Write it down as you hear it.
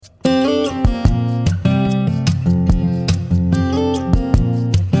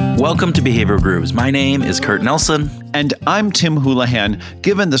Welcome to Behavioral Grooves. My name is Kurt Nelson. And I'm Tim Houlihan.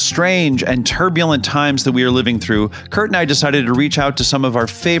 Given the strange and turbulent times that we are living through, Kurt and I decided to reach out to some of our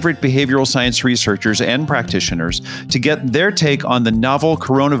favorite behavioral science researchers and practitioners to get their take on the novel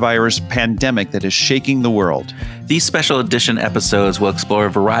coronavirus pandemic that is shaking the world. These special edition episodes will explore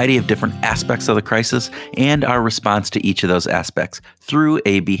a variety of different aspects of the crisis and our response to each of those aspects through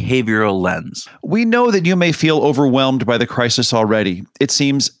a behavioral lens. We know that you may feel overwhelmed by the crisis already. It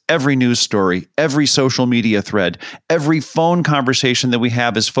seems every news story, every social media thread, every phone conversation that we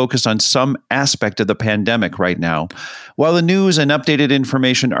have is focused on some aspect of the pandemic right now. While the news and updated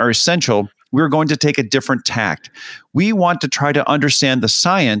information are essential, we're going to take a different tack. We want to try to understand the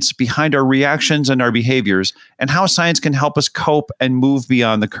science behind our reactions and our behaviors and how science can help us cope and move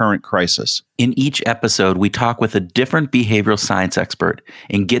beyond the current crisis. In each episode, we talk with a different behavioral science expert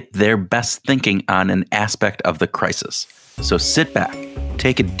and get their best thinking on an aspect of the crisis. So sit back,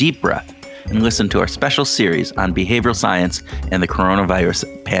 take a deep breath, and listen to our special series on behavioral science and the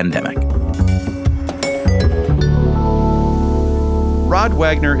coronavirus pandemic. Rod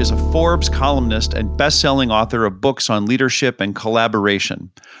Wagner is a Forbes columnist and best-selling author of books on leadership and collaboration.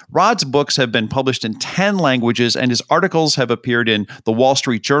 Rod's books have been published in 10 languages, and his articles have appeared in The Wall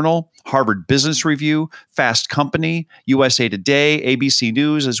Street Journal, Harvard Business Review, Fast Company, USA Today, ABC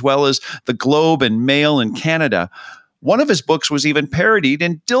News, as well as The Globe and Mail in Canada. One of his books was even parodied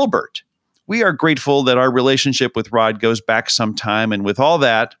in Dilbert. We are grateful that our relationship with Rod goes back some time, and with all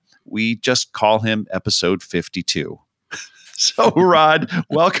that, we just call him Episode 52. So, Rod,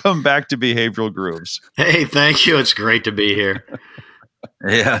 welcome back to Behavioral Grooves. Hey, thank you. It's great to be here.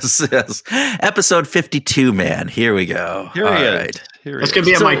 Yes. Episode 52, man. Here we go. Here he is. That's going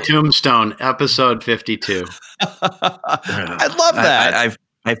to be on my tombstone, Episode 52. I love that.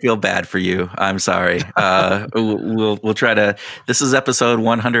 I feel bad for you. I'm sorry. We'll try to. This is episode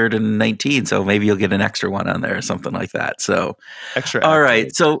 119, so maybe you'll get an extra one on there or something like that. So, extra. All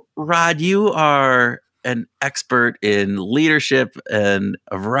right. So, Rod, you are an expert in leadership and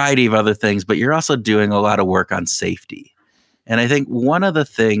a variety of other things, but you're also doing a lot of work on safety. And I think one of the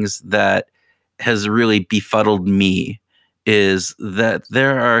things that has really befuddled me is that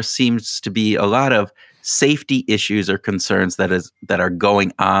seems to be a lot of safety issues or concerns that are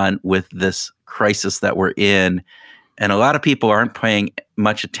going on with this crisis that we're in. And a lot of people aren't paying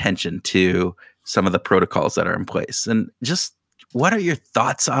much attention to some of the protocols that are in place. And just what are your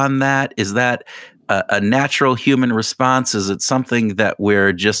thoughts on that? Is that a natural human response? Is it something that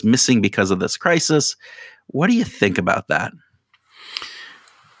we're just missing because of this crisis? What do you think about that?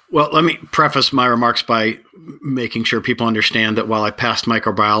 Well, let me preface my remarks by making sure people understand that while I passed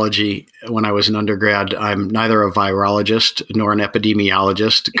microbiology when I was an undergrad, I'm neither a virologist nor an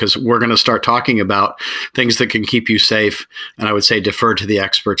epidemiologist, because we're going to start talking about things that can keep you safe. And I would say defer to the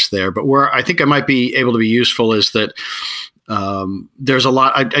experts there. But where I think I might be able to be useful is that there's a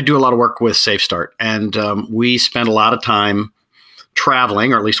lot. I do a lot of work with Safe Start, and we spend a lot of time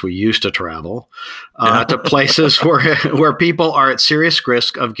traveling, or at least we used to travel, to places where people are at serious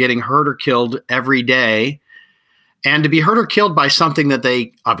risk of getting hurt or killed every day, and to be hurt or killed by something that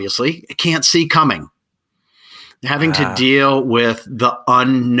they obviously can't see coming. Having to deal with the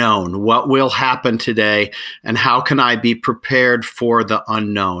unknown, what will happen today, and how can I be prepared for the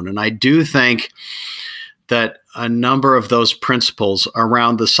unknown? And I do think that a number of those principles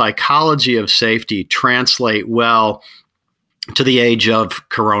around the psychology of safety translate well to the age of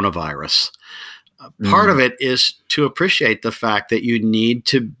coronavirus. Part of it is to appreciate the fact that you need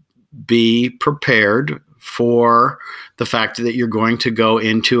to be prepared for the fact that you're going to go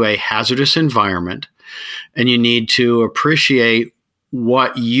into a hazardous environment, and you need to appreciate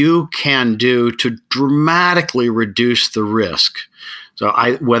what you can do to dramatically reduce the risk. So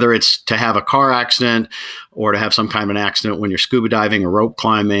whether it's to have a car accident or to have some kind of an accident when you're scuba diving or rope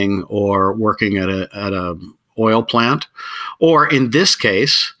climbing or working at a oil plant, or in this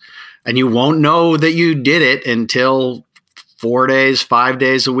case, and you won't know that you did it until 4 days, 5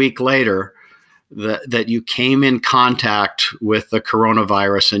 days, a week later, that you came in contact with the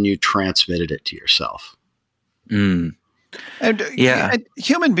coronavirus and you transmitted it to yourself. And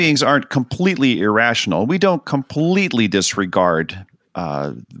human beings aren't completely irrational. We don't completely disregard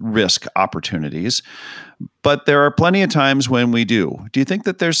risk opportunities, but there are plenty of times when we do. Do you think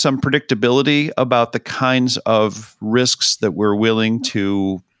that there's some predictability about the kinds of risks that we're willing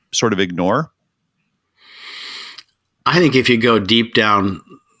to sort of ignore? I think if you go deep down,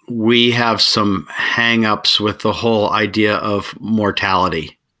 we have some hang-ups with the whole idea of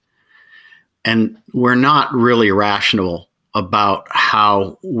mortality. And we're not really rational about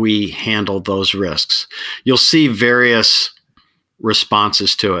how we handle those risks. You'll see various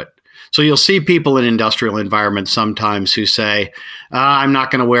responses to it. So you'll see people in industrial environments sometimes who say, I'm not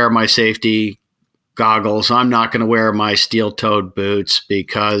going to wear my safety goggles. I'm not going to wear my steel-toed boots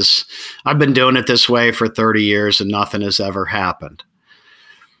because I've been doing it this way for 30 years and nothing has ever happened.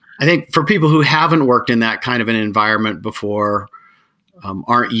 I think for people who haven't worked in that kind of an environment before,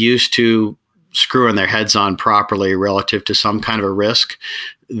 aren't used to screwing their heads on properly relative to some kind of a risk,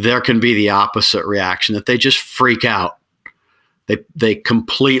 there can be the opposite reaction, that they just freak out. They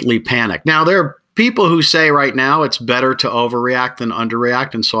completely panic. Now, there are people who say right now it's better to overreact than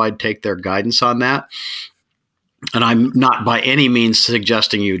underreact, and so I'd take their guidance on that. And I'm not by any means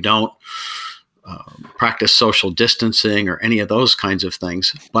suggesting you don't practice social distancing or any of those kinds of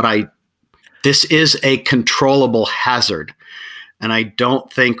things, but this is a controllable hazard, and I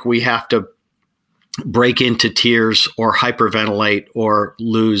don't think we have to break into tears or hyperventilate or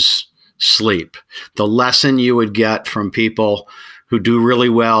lose sleep. The lesson you would get from people who do really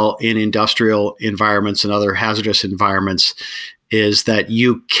well in industrial environments and other hazardous environments is that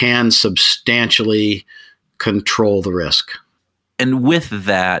you can substantially control the risk. And with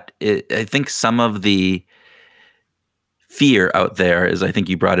that, I think some of the fear out there is, I think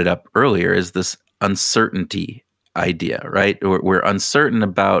you brought it up earlier, is this uncertainty idea, right? We're uncertain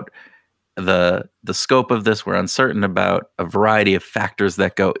about the scope of this. We're uncertain about a variety of factors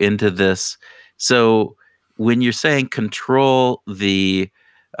that go into this. So when you're saying control the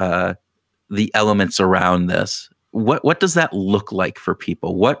elements around this, what does that look like for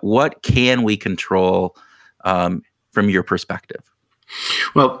people? What can we control from your perspective?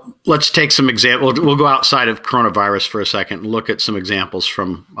 Well, let's take some examples. We'll go outside of coronavirus for a second and look at some examples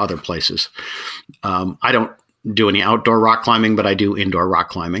from other places. I don't do any outdoor rock climbing, but I do indoor rock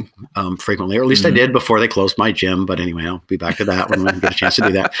climbing frequently, or at least I did before they closed my gym. But anyway, I'll be back to that when I get a chance to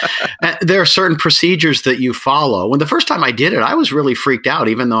do that. There are certain procedures that you follow. When the first time I did it, I was really freaked out,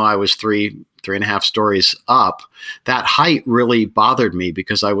 even though I was three and a half stories up. That height really bothered me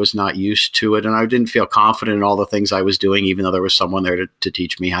because I was not used to it, and I didn't feel confident in all the things I was doing, even though there was someone there to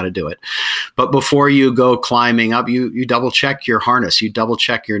teach me how to do it. But before you go climbing up, you double check your harness, you double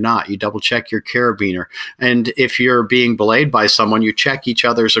check your knot, you double check your carabiner. And if you're being belayed by someone, you check each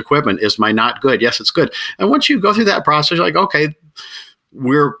other's equipment. Is my knot good? Yes, it's good. And once you go through that process, you're like, okay,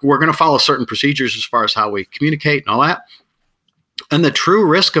 we're going to follow certain procedures as far as how we communicate and all that. And the true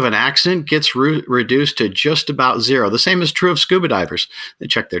risk of an accident gets reduced to just about zero. The same is true of scuba divers. They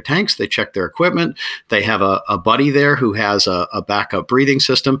check their tanks, they check their equipment. They have a buddy there who has a backup breathing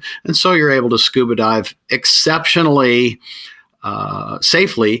system. And so you're able to scuba dive exceptionally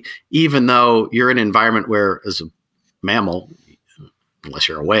safely, even though you're in an environment where, as a mammal, unless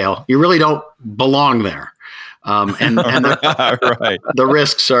you're a whale, you really don't belong there. And the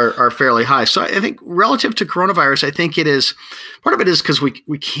risks are fairly high. So I think relative to coronavirus, I think part of it is because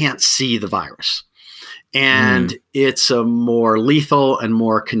we can't see the virus, and it's a more lethal and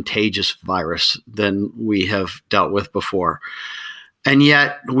more contagious virus than we have dealt with before. And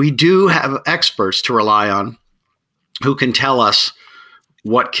yet we do have experts to rely on who can tell us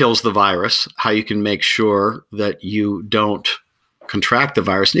what kills the virus, how you can make sure that you don't contract the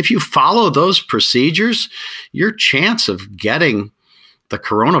virus. And if you follow those procedures, your chance of getting the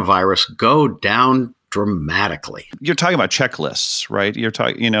coronavirus go down dramatically. You're talking about checklists, right? You're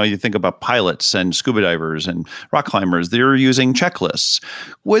talking, you think about pilots and scuba divers and rock climbers, they're using checklists.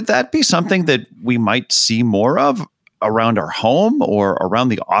 Would that be something that we might see more of around our home or around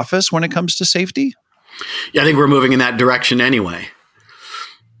the office when it comes to safety? Yeah, I think we're moving in that direction anyway.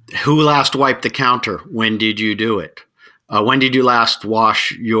 Who last wiped the counter? When did you do it? When did you last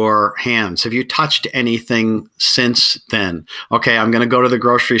wash your hands? Have you touched anything since then? Okay, I'm going to go to the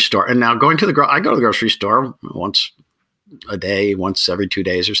grocery store. And now I go to the grocery store once a day, once every 2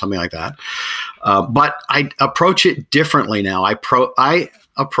 days or something like that. But I approach it differently now. I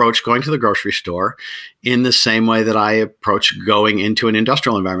approach going to the grocery store in the same way that I approach going into an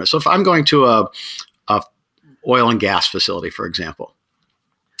industrial environment. So if I'm going to a oil and gas facility, for example,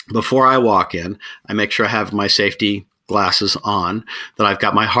 before I walk in, I make sure I have my safety glasses on, that I've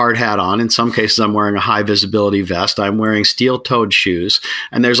got my hard hat on. In some cases, I'm wearing a high visibility vest. I'm wearing steel-toed shoes.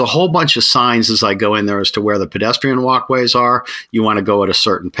 And there's a whole bunch of signs as I go in there as to where the pedestrian walkways are. You want to go at a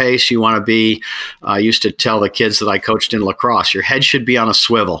certain pace. You want to be, I used to tell the kids that I coached in lacrosse, your head should be on a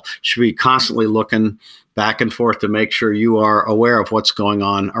swivel. You should be constantly looking back and forth to make sure you are aware of what's going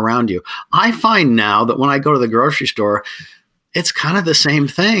on around you. I find now that when I go to the grocery store, it's kind of the same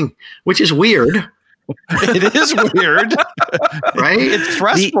thing, which is weird. It is weird, right? It's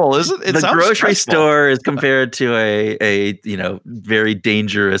stressful, isn't it? The grocery stressful. store is compared to a very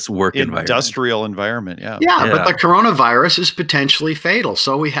dangerous work Industrial environment. Yeah. Yeah, but the coronavirus is potentially fatal,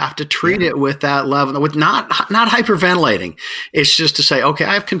 so we have to treat it with that level, with not hyperventilating. It's just to say, okay,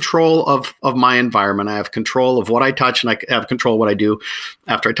 I have control of my environment. I have control of what I touch, and I have control of what I do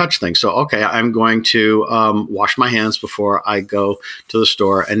after I touch things. So, okay, I'm going to wash my hands before I go to the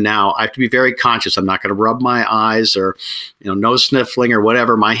store, and now I have to be very conscious. I'm not going to rub my eyes or nose sniffling or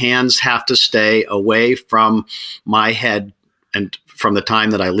whatever. My hands have to stay away from my head and from the time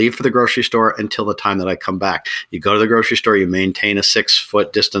that I leave for the grocery store until the time that I come back. You go to the grocery store, you maintain a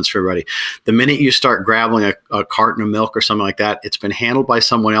 6-foot distance for everybody. The minute you start grabbing a carton of milk or something like that, it's been handled by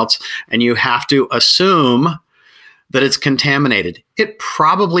someone else, and you have to assume that it's contaminated. It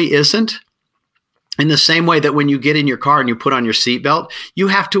probably isn't. In the same way that when you get in your car and you put on your seatbelt, you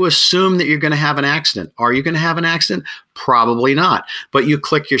have to assume that you're going to have an accident. Are you going to have an accident? Probably not. But you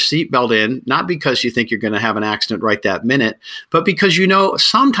click your seatbelt in, not because you think you're going to have an accident right that minute, but because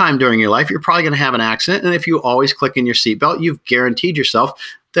sometime during your life, you're probably going to have an accident. And if you always click in your seatbelt, you've guaranteed yourself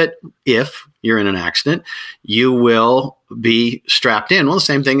that if you're in an accident, you will be strapped in. Well, the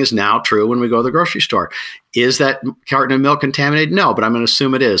same thing is now true when we go to the grocery store. Is that carton of milk contaminated? No, but I'm going to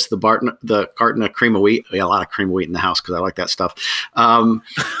assume it is. The carton of cream of wheat. We got a lot of cream of wheat in the house because I like that stuff. And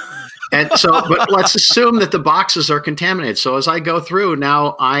so, but let's assume that the boxes are contaminated. So as I go through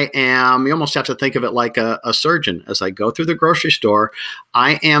now, you almost have to think of it like a surgeon. As I go through the grocery store,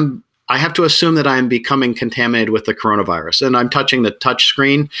 I have to assume that I'm becoming contaminated with the coronavirus. And I'm touching the touch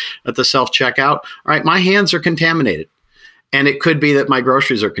screen at the self-checkout. All right, my hands are contaminated. And it could be that my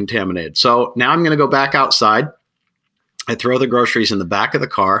groceries are contaminated. So now I'm going to go back outside. I throw the groceries in the back of the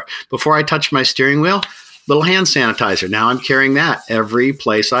car. Before I touch my steering wheel, little hand sanitizer. Now I'm carrying that every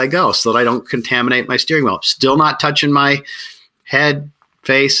place I go so that I don't contaminate my steering wheel. Still not touching my head,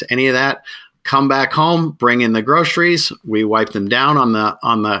 face, any of that. Come back home, bring in the groceries. We wipe them down on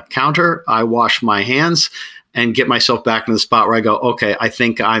the counter. I wash my hands and get myself back in the spot where I go, okay, I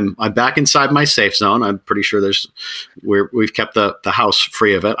think I'm back inside my safe zone. I'm pretty sure we've kept the house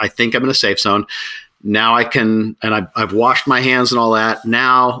free of it. I think I'm in a safe zone. Now I can, and I've washed my hands and all that.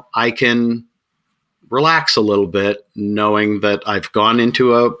 Now I can relax a little bit, knowing that I've gone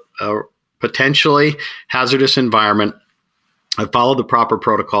into a potentially hazardous environment. I've followed the proper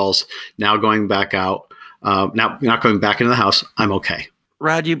protocols. Now going back out, now not going back into the house, I'm okay.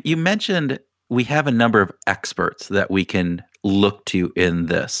 Rod, you mentioned we have a number of experts that we can look to in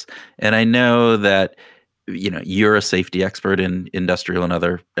this. And I know that, you're a safety expert in industrial and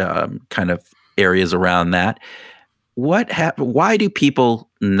other kind of areas around that. Why do people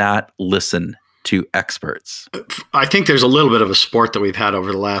not listen to experts? I think there's a little bit of a sport that we've had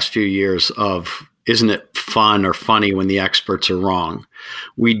over the last few years of, isn't it fun or funny when the experts are wrong?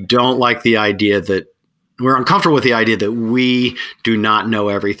 We don't like the idea that we're uncomfortable with the idea that we do not know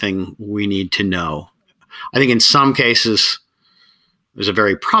everything we need to know. I think in some cases, there's a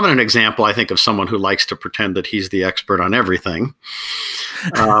very prominent example, I think, of someone who likes to pretend that he's the expert on everything.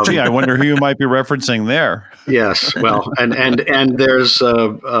 Gee, I wonder who you might be referencing there. Yes, well, and there's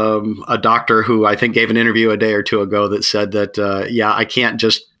a doctor who I think gave an interview a day or two ago that said that, I can't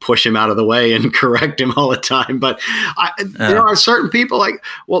just push him out of the way and correct him all the time. But there are certain people like,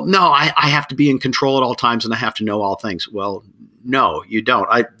 well, no, I have to be in control at all times and I have to know all things. Well, no, you don't.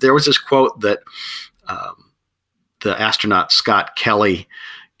 There was this quote that the astronaut Scott Kelly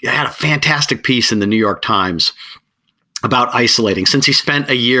had a fantastic piece in the New York Times about isolating. Since he spent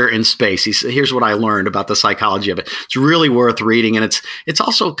a year in space, he said, here's what I learned about the psychology of it. It's really worth reading. And it's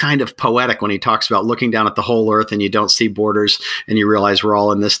also kind of poetic when he talks about looking down at the whole earth and you don't see borders and you realize we're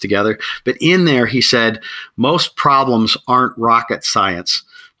all in this together. But in there, he said, most problems aren't rocket science,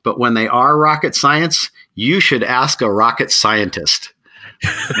 but when they are rocket science, you should ask a rocket scientist.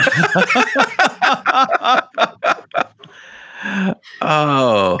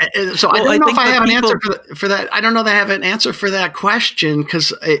 Oh, so I don't know if I have an answer for that. I don't know that I have an answer for that question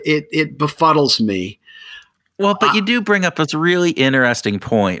because it befuddles me. Well, but you do bring up this really interesting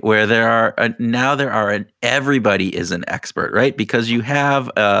point where everybody is an expert, right? Because you have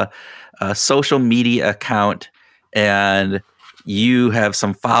a social media account and you have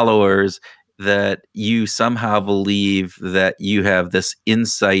some followers that you somehow believe that you have this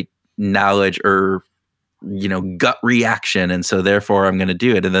insight, knowledge, or gut reaction, and so therefore I'm going to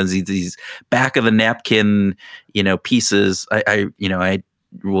do it. And then these back of the napkin, pieces. I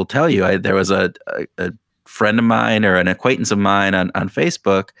will tell you, there was a friend of mine or an acquaintance of mine on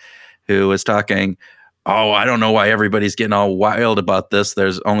Facebook who was talking. oh, I don't know why everybody's getting all wild about this.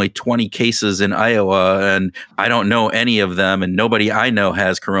 There's only 20 cases in Iowa, and I don't know any of them, and nobody I know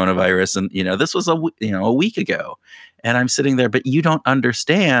has coronavirus. And this was a week ago, and I'm sitting there, but you don't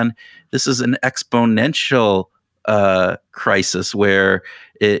understand. This is an exponential crisis where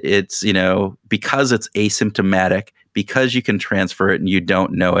it's because it's asymptomatic, because you can transfer it and you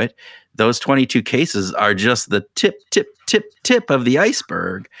don't know it. Those 22 cases are just the tip of the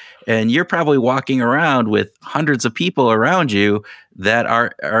iceberg. And you're probably walking around with hundreds of people around you that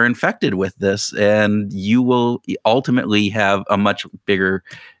are infected with this. And you will ultimately have a much bigger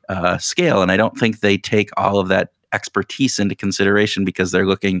scale. And I don't think they take all of that expertise into consideration because they're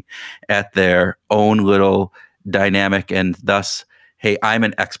looking at their own little dynamic and thus, hey, I'm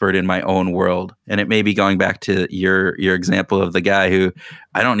an expert in my own world. And it may be going back to your example of the guy who,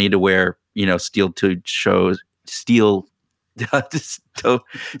 I don't need to wear, steel-toed shoes.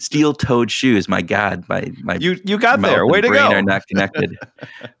 My God, my you got there. Way to brain go. Are not connected.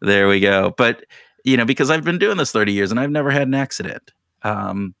 There we go. But because I've been doing this 30 years and I've never had an accident.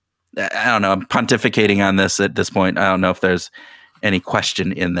 I don't know. I'm pontificating on this at this point. I don't know if there's any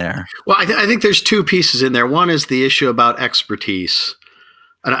question in there. Well, I think there's two pieces in there. One is the issue about expertise.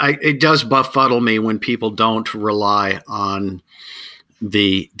 And it does befuddle me when people don't rely on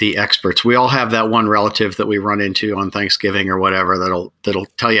the experts. We all have that one relative that we run into on Thanksgiving or whatever that'll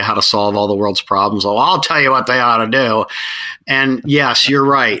tell you how to solve all the world's problems. Oh, I'll tell you what they ought to do. And yes, you're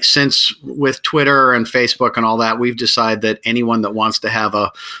right. Since with Twitter and Facebook and all that, we've decided that anyone that wants to have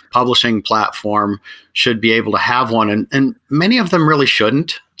a publishing platform should be able to have one. And many of them really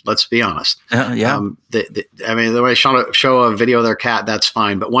shouldn't. Let's be honest. Yeah. The way show a video of their cat, that's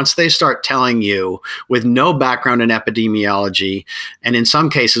fine. But once they start telling you with no background in epidemiology, and in some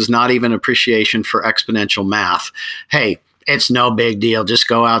cases, not even appreciation for exponential math, hey, it's no big deal. Just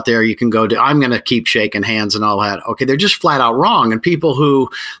go out there. You can I'm going to keep shaking hands and all that. Okay, they're just flat out wrong. And people who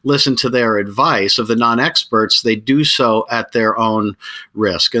listen to their advice of the non-experts, they do so at their own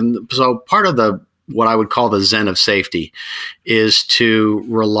risk. And so part of what I would call the Zen of safety is to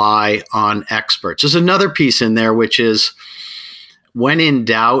rely on experts. There's another piece in there, which is when in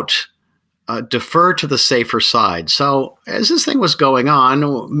doubt, defer to the safer side. So as this thing was going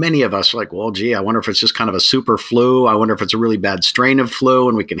on, many of us were like, well, gee, I wonder if it's just kind of a super flu. I wonder if it's a really bad strain of flu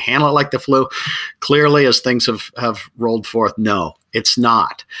and we can handle it like the flu. Clearly, as things have rolled forth, no, it's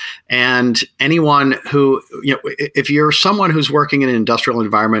not. And anyone who, if you're someone who's working in an industrial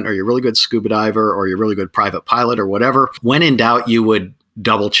environment, or you're a really good scuba diver, or you're a really good private pilot or whatever, when in doubt, you would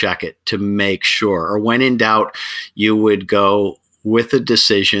double check it to make sure. Or when in doubt, you would go with a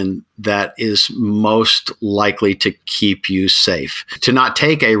decision that is most likely to keep you safe, to not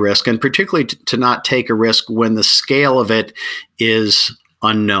take a risk, and particularly to not take a risk when the scale of it is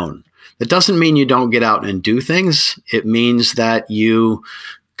unknown. That doesn't mean you don't get out and do things. It means that you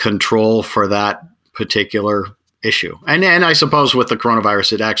control for that particular issue. And I suppose with the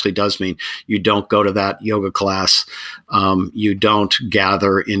coronavirus, it actually does mean you don't go to that yoga class. You don't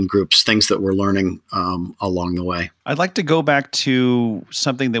gather in groups, things that we're learning along the way. I'd like to go back to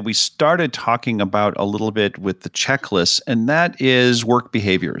something that we started talking about a little bit with the checklist, and that is work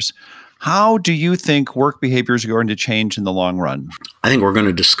behaviors. How do you think work behaviors are going to change in the long run? I think we're going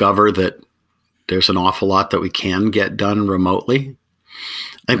to discover that there's an awful lot that we can get done remotely.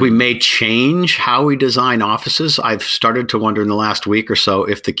 I think we may change how we design offices. I've started to wonder in the last week or so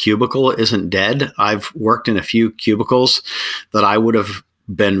if the cubicle isn't dead. I've worked in a few cubicles that I would have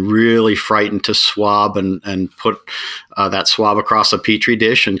been really frightened to swab and put that swab across a Petri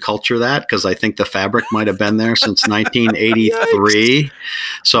dish and culture that, because I think the fabric might have been there since 1983.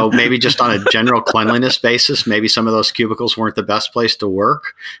 So maybe just on a general cleanliness basis, maybe some of those cubicles weren't the best place to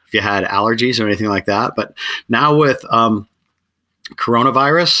work if you had allergies or anything like that. But now with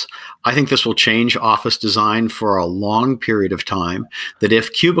coronavirus, I think this will change office design for a long period of time. That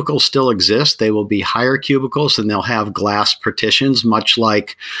if cubicles still exist, they will be higher cubicles and they'll have glass partitions, much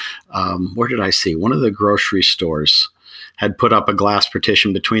like, where did I see? One of the grocery stores had put up a glass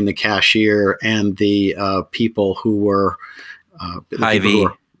partition between the cashier and the people who were Hy-Vee.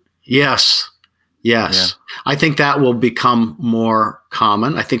 Yes. Yeah. I think that will become more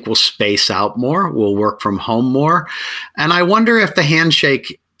common. I think we'll space out more. We'll work from home more. And I wonder if the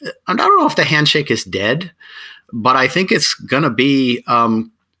handshake, I don't know if the handshake is dead, but I think it's going to be on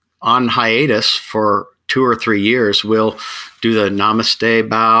hiatus for 2 or 3 years. We'll do the namaste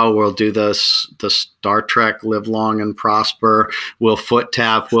bow. We'll do the Star Trek live long and prosper. We'll foot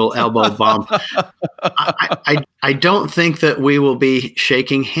tap. We'll elbow bump. I don't think that we will be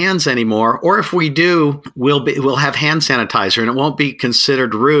shaking hands anymore. Or if we do, we'll have hand sanitizer, and it won't be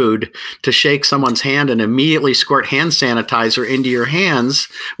considered rude to shake someone's hand and immediately squirt hand sanitizer into your hands.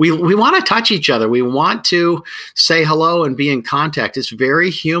 We want to touch each other. We want to say hello and be in contact. It's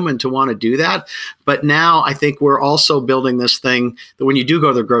very human to want to do that. But now I think we're also building this thing that when you do go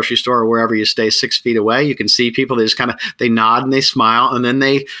to the grocery store or wherever you stay 6 feet away, you can see people, they just they nod and they smile, and then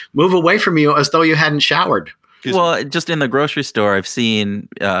they move away from you as though you hadn't showered. Well, just in the grocery store, I've seen,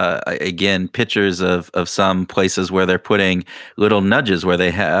 again, pictures of some places where they're putting little nudges where they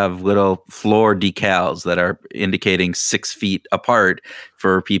have little floor decals that are indicating 6 feet apart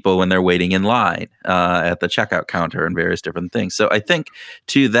for people when they're waiting in line at the checkout counter and various different things. So I think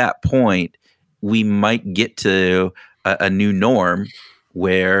to that point, we might get to a new norm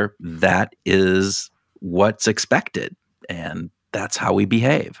where that is what's expected, and that's how we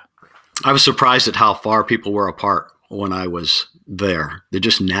behave. I was surprised at how far people were apart when I was there. They're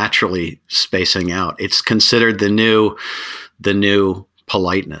just naturally spacing out. It's considered the new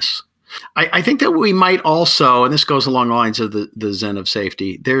politeness. I think that we might also, and this goes along the lines of the Zen of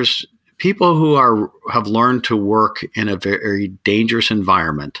safety, there's people who have learned to work in a very dangerous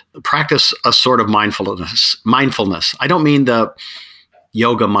environment, practice a sort of mindfulness. I don't mean the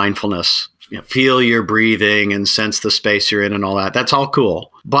yoga mindfulness, feel your breathing and sense the space you're in and all that. That's all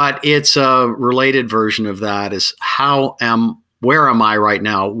cool. But it's a related version of that is where am I right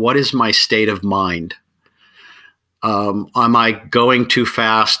now? What is my state of mind? Am I going too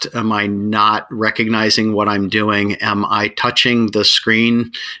fast? Am I not recognizing what I'm doing? Am I touching the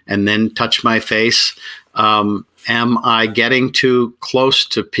screen and then touch my face? Am I getting too close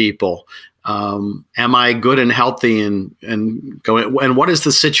to people? Am I good and healthy and going? And what is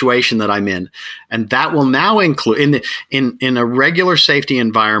the situation that I'm in? And that will now include in a regular safety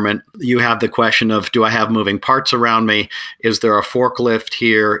environment. You have the question of, do I have moving parts around me? Is there a forklift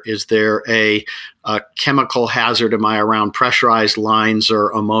here? Is there a chemical hazard? Am I around pressurized lines or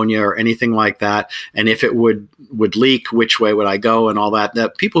ammonia or anything like that? And if it would leak, which way would I go and all that?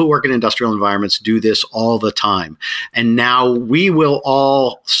 That people who work in industrial environments do this all the time. And now we will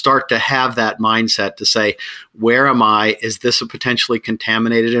all start to have that mindset to say, where am I? Is this a potentially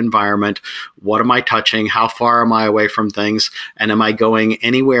contaminated environment? What am I touching? How far am I away from things? And am I going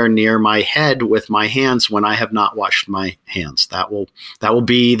anywhere near my head with my hands when I have not washed my hands? That will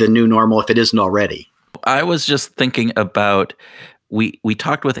be the new normal if it isn't already. I was just thinking about, we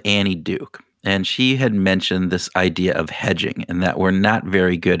talked with Annie Duke, and she had mentioned this idea of hedging and that we're not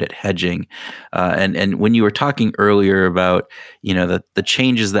very good at hedging. And when you were talking earlier about, the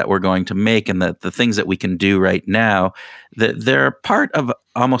changes that we're going to make and the things that we can do right now, that they're part of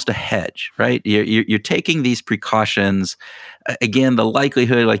almost a hedge, right? You're taking these precautions. Again, the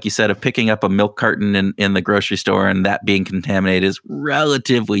likelihood, like you said, of picking up a milk carton in the grocery store and that being contaminated is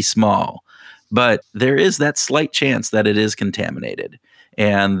relatively small. But there is that slight chance that it is contaminated,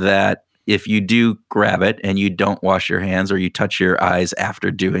 and that if you do grab it and you don't wash your hands or you touch your eyes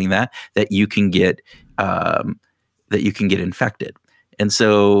after doing that, that you can get infected. And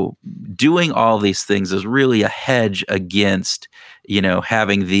so doing all these things is really a hedge against,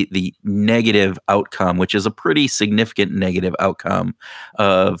 having the negative outcome, which is a pretty significant negative outcome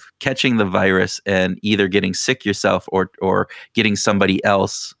of catching the virus and either getting sick yourself or getting somebody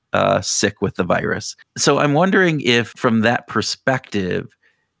else sick with the virus. So I'm wondering if, from that perspective,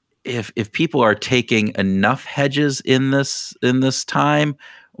 if people are taking enough hedges in this time,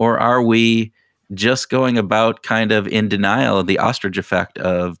 or are we just going about kind of in denial of the ostrich effect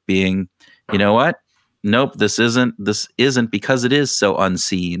of being, you know what? Nope, this isn't because it is so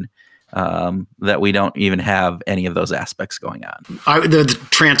unseen that we don't even have any of those aspects going on. The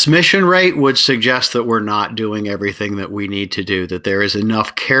transmission rate would suggest that we're not doing everything that we need to do, that there is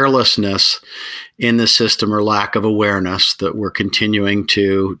enough carelessness in the system or lack of awareness that we're continuing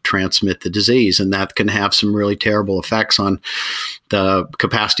to transmit the disease. And that can have some really terrible effects on the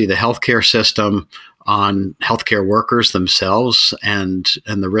capacity of the healthcare system, on healthcare workers themselves, and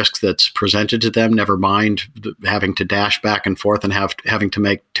the risk that's presented to them, never mind having to dash back and forth and having to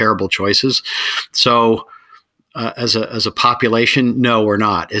make terrible choices. So as a population, no, we're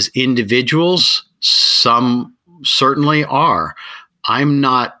not. As individuals, some certainly are. I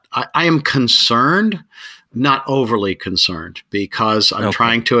am concerned, not overly concerned, because I'm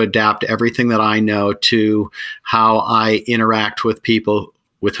trying to adapt everything that I know to how I interact with people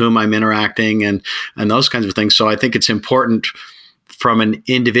with whom I'm interacting and those kinds of things. So I think it's important from an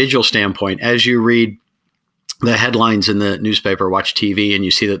individual standpoint, as you read the headlines in the newspaper, watch TV, and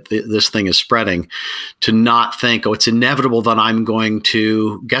you see that this thing is spreading, to not think, oh, it's inevitable that I'm going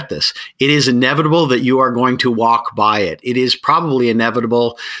to get this. It is inevitable that you are going to walk by it. It is probably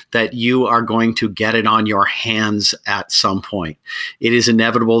inevitable that you are going to get it on your hands at some point. It is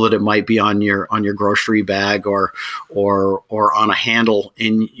inevitable that it might be on your grocery bag or on a handle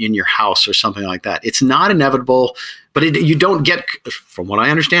in your house or something like that. It's not inevitable. But you don't get, from what I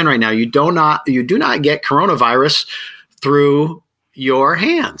understand right now, you do not get coronavirus through your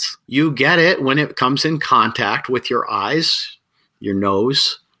hands. You get it when it comes in contact with your eyes, your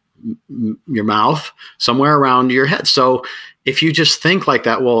nose, your mouth, somewhere around your head. So if you just think like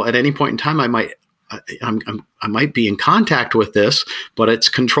that, well, at any point in time, I might be in contact with this, but it's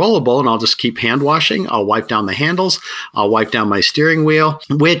controllable, and I'll just keep hand washing. I'll wipe down the handles. I'll wipe down my steering wheel,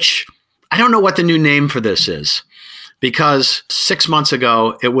 which I don't know what the new name for this is. Because 6 months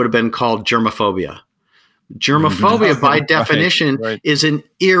ago, it would have been called germophobia. Germophobia, by definition, is an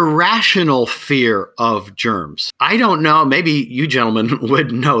irrational fear of germs. I don't know, maybe you gentlemen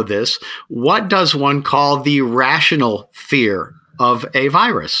would know this. What does one call the rational fear of a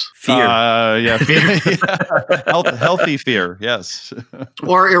virus? Fear. Fear. Healthy fear, yes.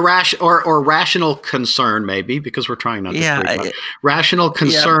 or rational concern, maybe, because we're trying not to freak out. Rational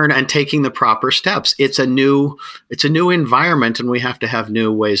concern and taking the proper steps. It's a new environment, and we have to have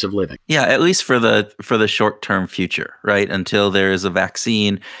new ways of living. Yeah, at least for the short-term future, right? Until there is a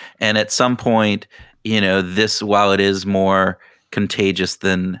vaccine, and at some point, this, while it is more contagious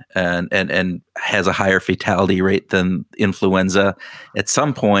than and has a higher fatality rate than influenza, at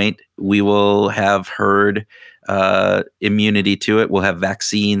some point we will have herd immunity to it. We'll have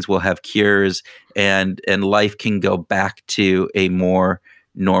vaccines, we'll have cures, and life can go back to a more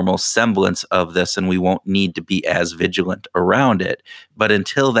normal semblance of this, and we won't need to be as vigilant around it. But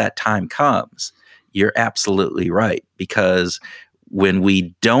until that time comes, you're absolutely right, because when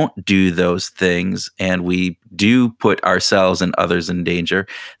we don't do those things and we do put ourselves and others in danger,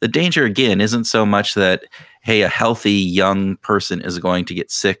 the danger, again, isn't so much that, hey, a healthy young person is going to get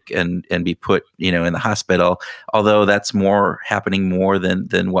sick and be put, in the hospital, although that's happening more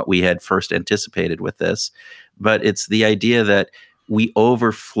than what we had first anticipated with this. But it's the idea that we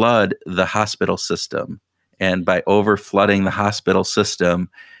overflood the hospital system. And by overflooding the hospital system,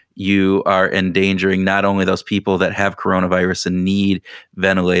 you are endangering not only those people that have coronavirus and need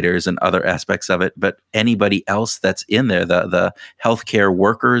ventilators and other aspects of it, but anybody else that's in there, the healthcare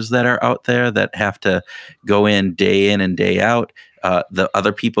workers that are out there that have to go in and day out, the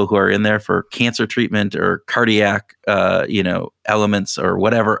other people who are in there for cancer treatment or cardiac, elements or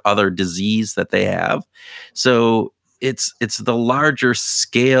whatever other disease that they have. So it's the larger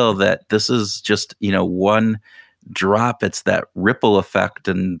scale that this is just, one drop. It's that ripple effect,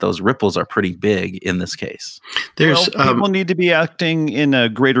 and those ripples are pretty big in this case. People need to be acting in a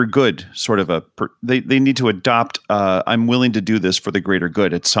greater good, sort of they need to adopt I'm willing to do this for the greater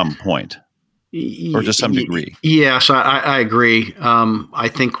good at some point, or to some degree. Yes, I agree. I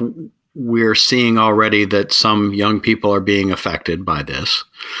think we're seeing already that some young people are being affected by this.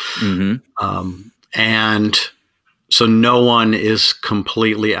 Mm-hmm. And so no one is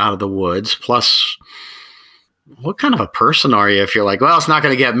completely out of the woods. Plus, what kind of a person are you if you're like, well, it's not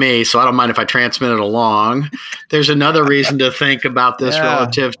going to get me, so I don't mind if I transmit it along? There's another reason to think about this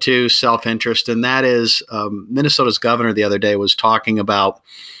relative to self-interest, and that is Minnesota's governor the other day was talking about,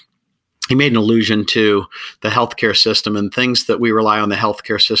 he made an allusion to the healthcare system and things that we rely on the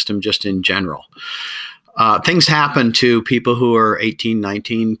healthcare system just in general. Things happen to people who are 18,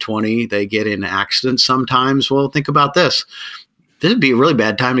 19, 20. They get in accidents sometimes. Well, think about this. This would be a really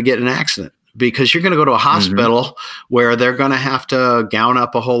bad time to get in an accident, because you're going to go to a hospital where they're going to have to gown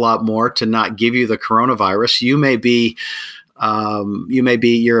up a whole lot more to not give you the coronavirus. You may be,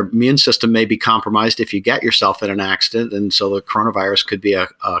 your immune system may be compromised if you get yourself in an accident. And so the coronavirus could be a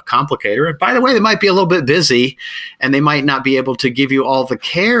complicator. And by the way, they might be a little bit busy, and they might not be able to give you all the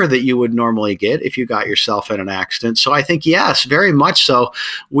care that you would normally get if you got yourself in an accident. So I think, yes, very much so.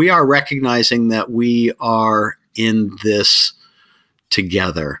 We are recognizing that we are in this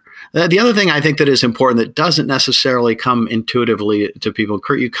together. The other thing I think that is important that doesn't necessarily come intuitively to people,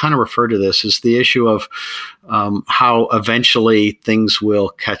 Kurt, you kind of referred to this, is the issue of how eventually things will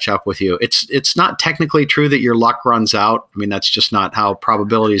catch up with you. It's not technically true that your luck runs out. I mean, that's just not how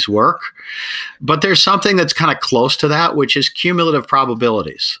probabilities work. But there's something that's kind of close to that, which is cumulative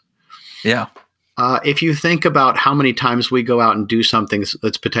probabilities. Yeah. If you think about how many times we go out and do something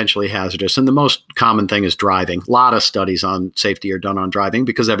that's potentially hazardous, and the most common thing is driving. A lot of studies on safety are done on driving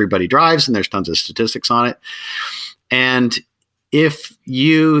because everybody drives and there's tons of statistics on it. And if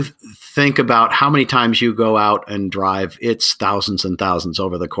you think about how many times you go out and drive, it's thousands and thousands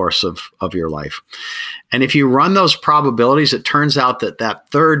over the course of your life. And if you run those probabilities, it turns out that that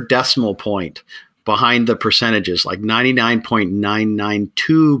third decimal point behind the percentages, like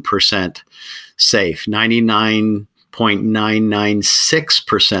 99.992% safe,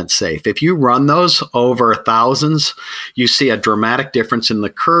 99.996% safe. If you run those over thousands, you see a dramatic difference in the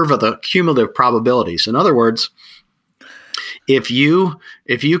curve of the cumulative probabilities. In other words, if you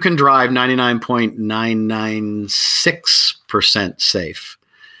can drive 99.996% safe,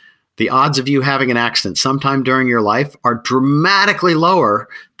 the odds of you having an accident sometime during your life are dramatically lower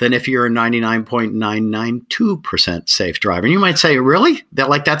than if you're a 99.992% safe driver. And you might say, really?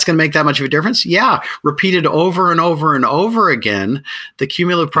 That's going to make that much of a difference? Yeah. Repeated over and over and over again, the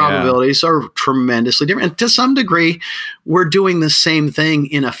cumulative probabilities are tremendously different. And to some degree, we're doing the same thing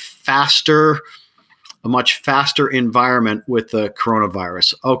in a much faster environment with the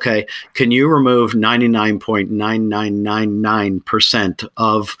coronavirus. Okay, can you remove 99.9999%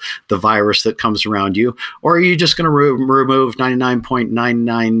 of the virus that comes around you? Or are you just going to remove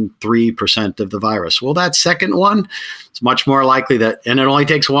 99.993% of the virus? Well, that second one, it's much more likely that, and it only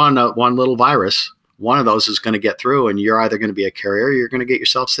takes one little virus. One of those is going to get through, and you're either going to be a carrier or you're going to get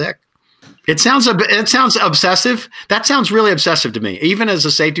yourself sick. It sounds obsessive. That sounds really obsessive to me. Even as a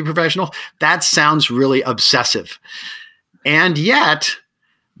safety professional, that sounds really obsessive. And yet,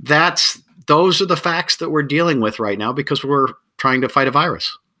 those are the facts that we're dealing with right now because we're trying to fight a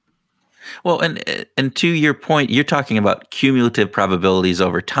virus. Well, and to your point, you're talking about cumulative probabilities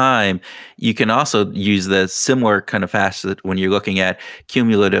over time. You can also use the similar kind of facet when you're looking at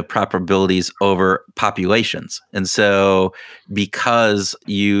cumulative probabilities over populations. And so because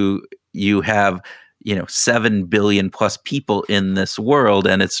you have 7 billion plus people in this world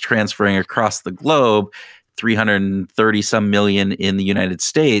and it's transferring across the globe, 330 some million in the United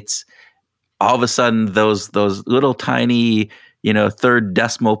States, all of a sudden those little tiny third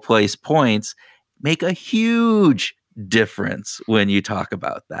decimal place points make a huge difference when you talk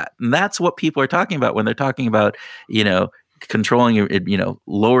about that. And that's what people are talking about when they're talking about controlling,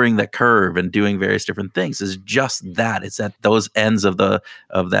 lowering the curve and doing various different things, is just that. It's at those ends of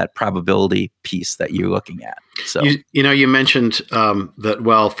that probability piece that you're looking at. So you mentioned that,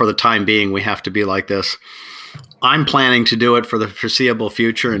 well, for the time being, we have to be like this. I'm planning to do it for the foreseeable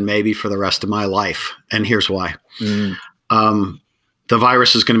future and maybe for the rest of my life. And here's why. The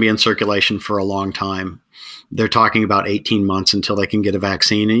virus is going to be in circulation for a long time. They're talking about 18 months until they can get a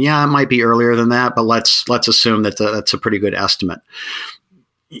vaccine. And yeah, it might be earlier than that, but let's assume that that's a pretty good estimate.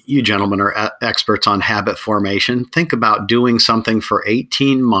 You gentlemen are experts on habit formation. Think about doing something for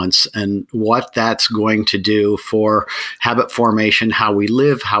 18 months and what that's going to do for habit formation, how we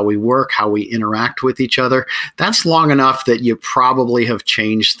live, how we work, how we interact with each other. That's long enough that you probably have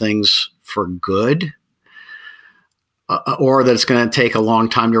changed things for good. Or that it's going to take a long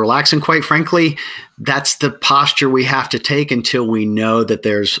time to relax. And quite frankly, that's the posture we have to take until we know that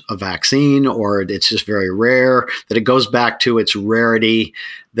there's a vaccine, or it's just very rare, that it goes back to its rarity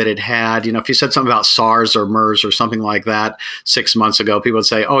that it had. If you said something about SARS or MERS or something like that 6 months ago, people would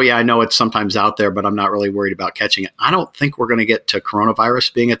say, oh yeah, I know it's sometimes out there, but I'm not really worried about catching it. I don't think we're going to get to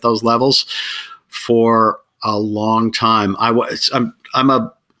coronavirus being at those levels for a long time. I'm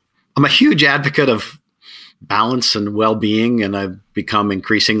a huge advocate of balance and well-being, and I've become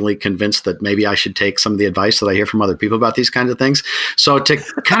increasingly convinced that maybe I should take some of the advice that I hear from other people about these kinds of things. So to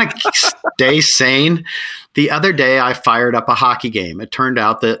kind of stay sane, the other day I fired up a hockey game. It turned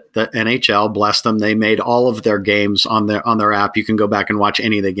out that the NHL, bless them, they made all of their games on their app. You can go back and watch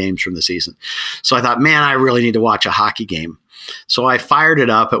any of the games from the season. So I thought, man, I really need to watch a hockey game. So I fired it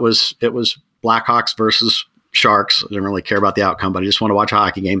up. It was Blackhawks versus Sharks. I didn't really care about the outcome, but I just want to watch a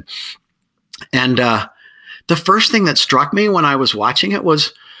hockey game. And the first thing that struck me when I was watching it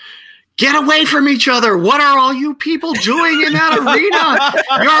was, get away from each other. What are all you people doing in that arena?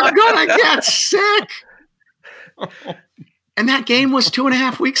 You're going to get sick. And that game was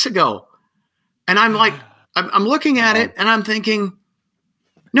 2.5 weeks ago. And I'm like, I'm looking at it and I'm thinking,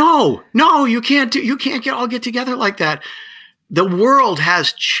 no, you can't all get together like that. The world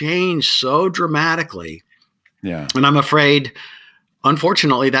has changed so dramatically. Yeah. And I'm afraid,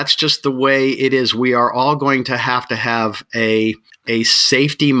 unfortunately, that's just the way it is. We are all going to have a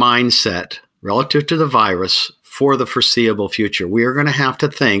safety mindset relative to the virus for the foreseeable future. We are going to have to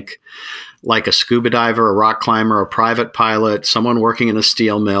think like a scuba diver, a rock climber, a private pilot, someone working in a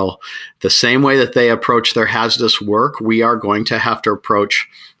steel mill. The same way that they approach their hazardous work, we are going to have to approach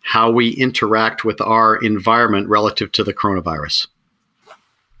how we interact with our environment relative to the coronavirus.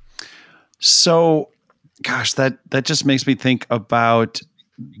 So gosh, that just makes me think about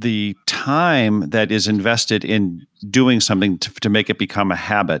the time that is invested in doing something to make it become a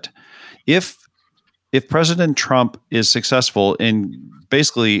habit. If President Trump is successful in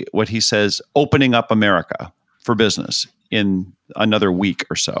basically what he says, opening up America for business in another week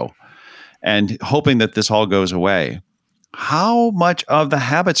or so, and hoping that this all goes away, how much of the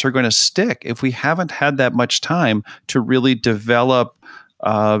habits are going to stick if we haven't had that much time to really develop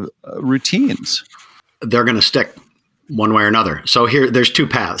routines? They're going to stick one way or another. So there's two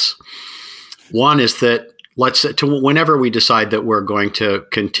paths. One is that whenever we decide that we're going to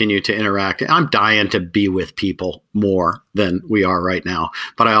continue to interact, I'm dying to be with people more than we are right now,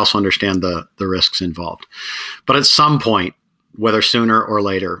 but I also understand the risks involved. But at some point, whether sooner or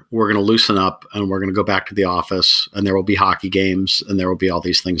later, we're going to loosen up and we're going to go back to the office, and there will be hockey games and there will be all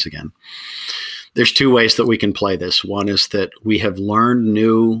these things again. There's two ways that we can play this. One is that we have learned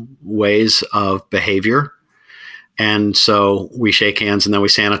new ways of behavior. And so we shake hands and then we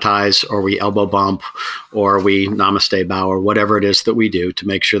sanitize, or we elbow bump, or we namaste bow, or whatever it is that we do to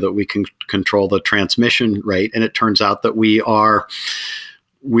make sure that we can control the transmission rate. And it turns out that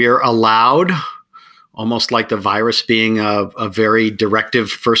we're allowed, almost like the virus being a very directive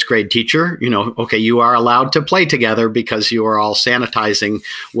first grade teacher, okay, you are allowed to play together because you are all sanitizing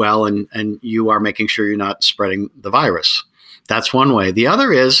well, and you are making sure you're not spreading the virus. That's one way. The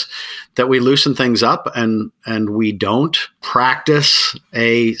other is that we loosen things up and we don't practice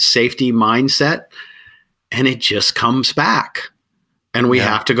a safety mindset, and it just comes back, and we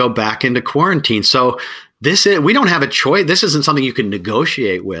have to go back into quarantine. So we don't have a choice. This isn't something you can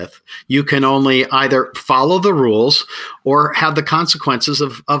negotiate with. You can only either follow the rules or have the consequences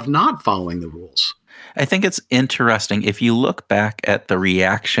of not following the rules. I think it's interesting. If you look back at the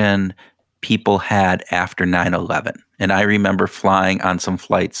reaction people had after 9/11, and I remember flying on some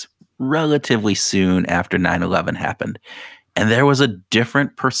flights relatively soon after 9/11 happened, and there was a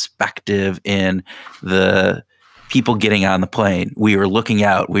different perspective in the people getting on the plane. We were looking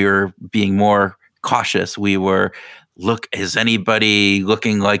out. We were being more cautious. We were, is anybody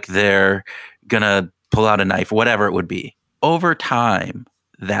looking like they're going to pull out a knife, whatever it would be. Over time,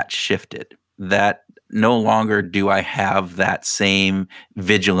 that shifted. That no longer do I have that same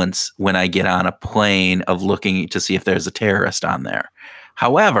vigilance when I get on a plane of looking to see if there's a terrorist on there.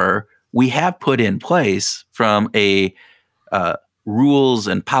 However, we have put in place from a rules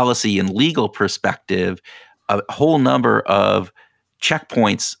and policy and legal perspective a whole number of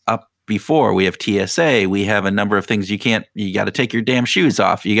checkpoints up before. We have TSA, we have a number of things you got to take your damn shoes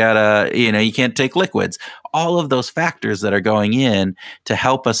off. You can't take liquids. All of those factors that are going in to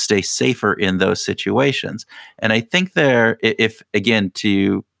help us stay safer in those situations. And I think if again,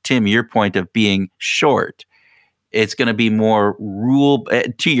 to Tim, your point of being short, it's going to be more rule.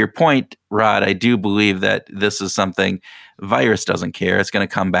 To your point, Rod, I do believe that this is something virus doesn't care. It's going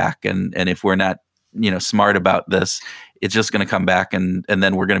to come back. And if we're not, smart about this, it's just going to come back, and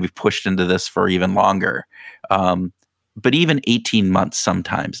then we're going to be pushed into this for even longer. But even 18 months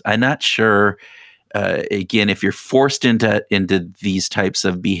sometimes, I'm not sure, again, if you're forced into these types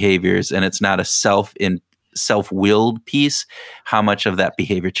of behaviors and it's not a self-willed piece, how much of that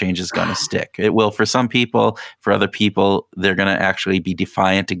behavior change is going to stick. It will for some people. For other people, they're going to actually be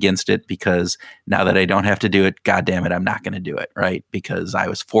defiant against it because now that I don't have to do it, God damn it, I'm not going to do it, right? Because I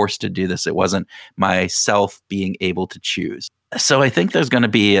was forced to do this. It wasn't myself being able to choose. So I think there's going to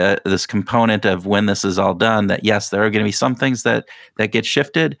be this component of when this is all done that, yes, there are going to be some things that get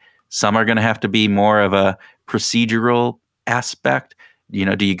shifted. Some are going to have to be more of a procedural aspect.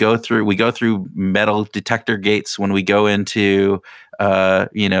 We go through metal detector gates when we go into, an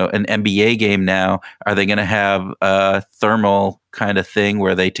NBA game now. Are they going to have a thermal kind of thing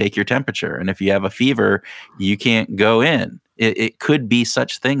where they take your temperature? And if you have a fever, you can't go in. It could be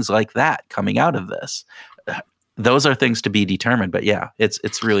such things like that coming out of this. Those are things to be determined. But yeah,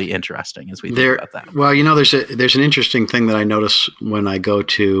 it's really interesting as we think about that. Well, there's an interesting thing that I notice when I go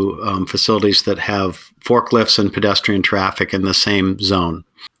to facilities that have forklifts and pedestrian traffic in the same zone.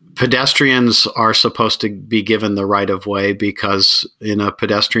 Pedestrians are supposed to be given the right of way because in a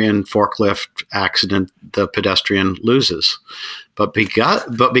pedestrian forklift accident, the pedestrian loses. But because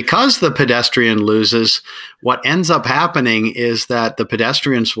the pedestrian loses, what ends up happening is that the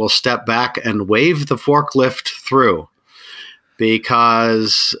pedestrians will step back and wave the forklift through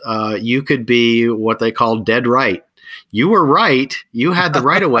because you could be what they call dead right. You were right. You had the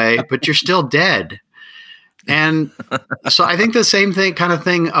right of way, but you're still dead. And so I think the same kind of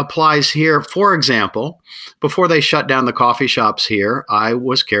thing applies here. For example, before they shut down the coffee shops here, I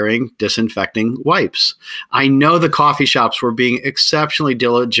was carrying disinfecting wipes. I know the coffee shops were being exceptionally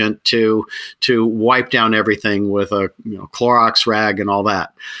diligent to wipe down everything with a Clorox rag and all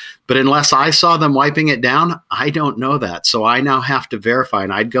that. But unless I saw them wiping it down, I don't know that. So I now have to verify.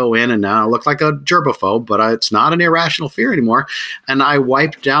 And I'd go in, and now I look like a germaphobe, but it's not an irrational fear anymore. And I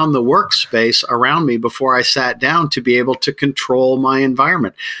wiped down the workspace around me before I sat down to be able to control my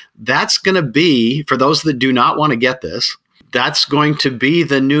environment. That's going to be, for those that do not want to get this, that's going to be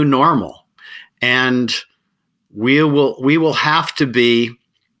the new normal. And we will have to be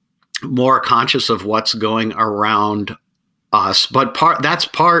more conscious of what's going around us, but that's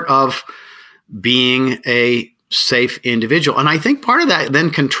part of being a safe individual. And I think part of that then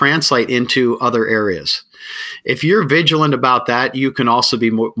can translate into other areas. If you're vigilant about that, you can also be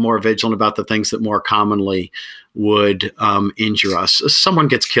more vigilant about the things that more commonly would injure us. Someone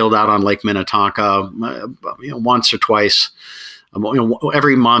gets killed out on Lake Minnetonka once or twice,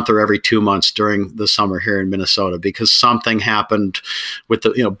 every month or every 2 months during the summer here in Minnesota, because something happened with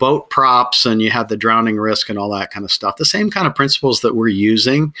the boat props, and you have the drowning risk and all that kind of stuff. The same kind of principles that we're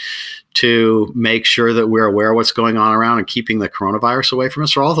using to make sure that we're aware of what's going on around and keeping the coronavirus away from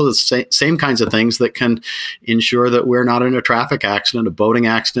us are also the same kinds of things that can ensure that we're not in a traffic accident, a boating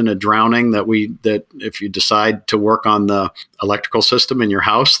accident, a drowning, that if you decide to work on the electrical system in your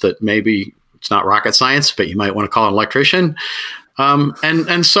house, that maybe it's not rocket science, but you might want to call an electrician.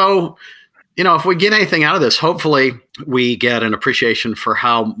 And so, if we get anything out of this, hopefully we get an appreciation for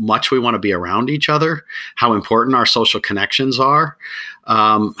how much we want to be around each other, how important our social connections are,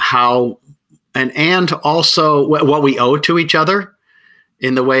 and also what we owe to each other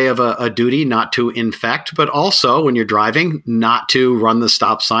in the way of a duty not to infect, but also when you're driving, not to run the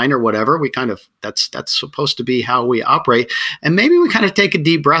stop sign or whatever. That's supposed to be how we operate. And maybe we kind of take a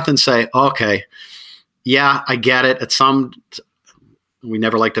deep breath and say, okay, yeah, I get it. We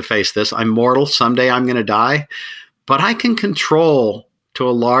never like to face this. I'm mortal. Someday I'm going to die. But I can control, to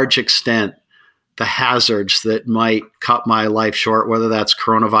a large extent, the hazards that might cut my life short, whether that's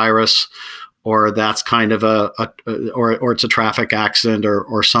coronavirus or that's kind of or it's a traffic accident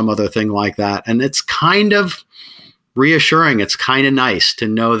or some other thing like that. And it's kind of reassuring. It's kind of nice to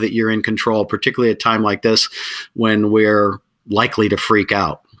know that you're in control, particularly at a time like this when we're likely to freak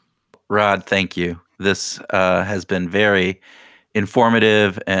out. Rod, thank you. This has been very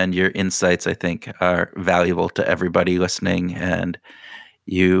informative, and your insights, I think, are valuable to everybody listening, and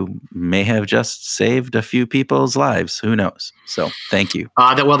you may have just saved a few people's lives. Who knows? So thank you.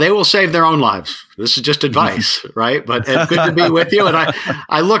 Well, they will save their own lives. This is just advice, right? But it's good to be with you. And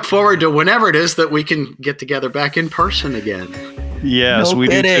I look forward to whenever it is that we can get together back in person again. Yes, we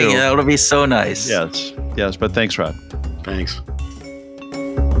do too. Yeah, it'll be so nice. Yes. But thanks, Rod. Thanks.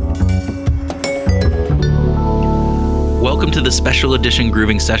 Welcome to the special edition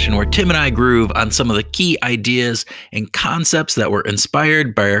grooving session where Tim and I groove on some of the key ideas and concepts that were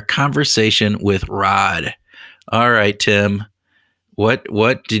inspired by our conversation with Rod. All right, Tim, what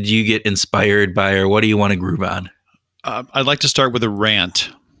did you get inspired by, or what do you want to groove on? I'd like to start with a rant.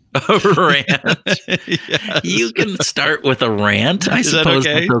 A rant? Yes. You can start with a rant. I suppose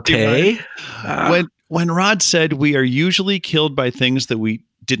that's okay. When Rod said we are usually killed by things that we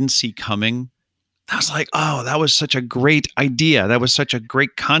didn't see coming, I was like, oh, that was such a great idea. That was such a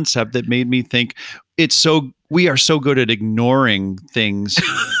great concept that made me think we are so good at ignoring things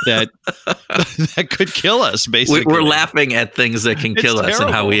that could kill us, basically. We're laughing at things that can kill us and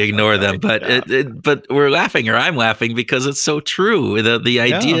how we ignore them. But but we're laughing, or I'm laughing, because it's so true. The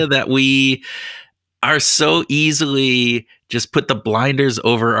idea that we are so easily just put the blinders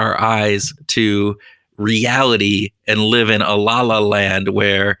over our eyes to reality and live in a la land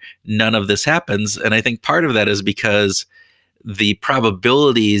where none of this happens. And I think part of that is because the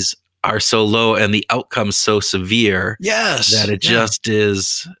probabilities are so low and the outcome's so severe. Yes. That it just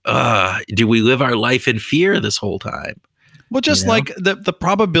is, do we live our life in fear this whole time? Well, just like the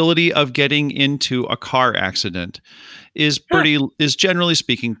probability of getting into a car accident is generally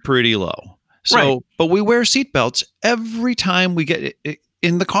speaking pretty low. So, right. But we wear seatbelts every time we get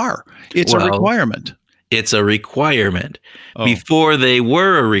in the car. It's a requirement. It's a requirement. Oh. Before they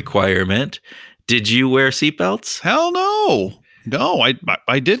were a requirement, did you wear seatbelts? Hell no. No,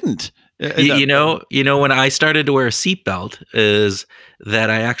 I didn't. You know, when I started to wear a seatbelt is that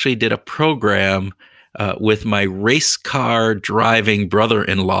I actually did a program with my race car driving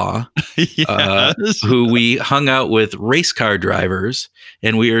brother-in-law, Yes. who we hung out with race car drivers,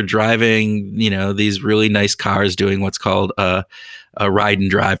 and we were driving, these really nice cars, doing what's called a ride and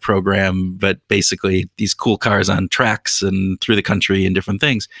drive program, but basically these cool cars on tracks and through the country and different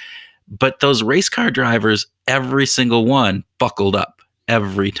things. But those race car drivers, every single one buckled up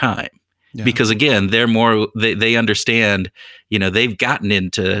every time. Yeah. Because again, they understand, they've gotten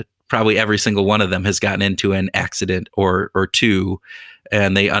into, probably every single one of them has gotten into an accident or two,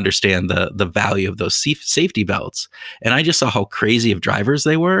 and they understand the value of those safety belts. And I just saw how crazy of drivers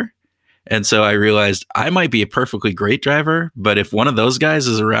they were. And so I realized I might be a perfectly great driver, but if one of those guys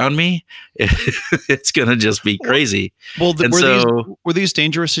is around me, it's going to just be crazy. Well, were these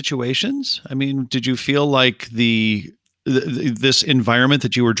dangerous situations? I mean, did you feel like this environment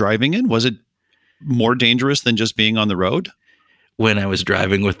that you were driving in, was it more dangerous than just being on the road? When I was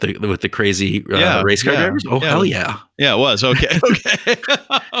driving with the crazy race car drivers? Oh, hell yeah. Yeah, it was. Okay.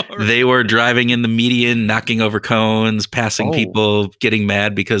 They were driving in the median, knocking over cones, passing people, getting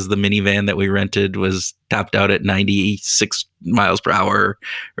mad because the minivan that we rented was topped out at 96 miles per hour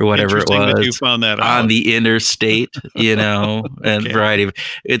or whatever it was. That you found that out. On the interstate, and variety of,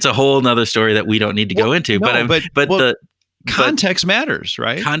 it's a whole nother story that we don't need to go into. But context matters,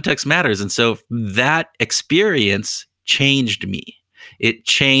 right? Context matters. And so that experience changed me. It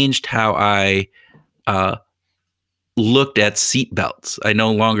changed how I looked at seat belts. I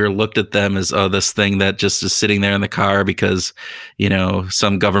no longer looked at them as this thing that just is sitting there in the car because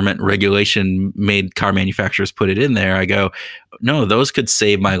some government regulation made car manufacturers put it in there. I go, no, those could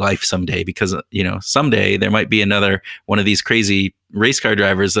save my life someday, because someday there might be another one of these crazy race car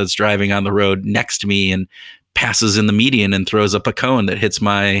drivers that's driving on the road next to me and passes in the median and throws up a cone that hits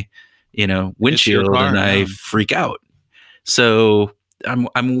my windshield, and I freak out. So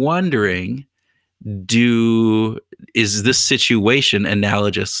I'm wondering, is this situation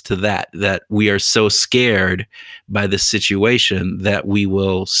analogous to that we are so scared by the situation that we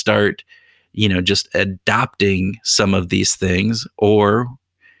will start, just adopting some of these things, or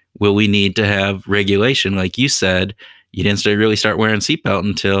will we need to have regulation? Like you said, you didn't really start wearing seatbelt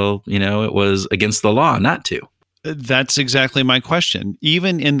until, it was against the law not to. That's exactly my question.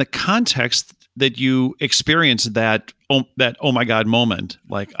 Even in the context that you experience that oh my God moment,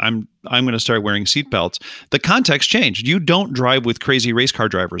 like I'm going to start wearing seatbelts, the context changed. You don't drive with crazy race car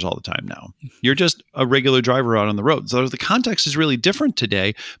drivers all the time now. You're just a regular driver out on the road. So the context is really different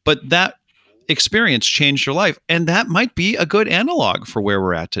today, but that experience changed your life. And that might be a good analog for where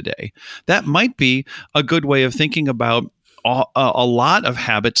we're at today. That might be a good way of thinking about a lot of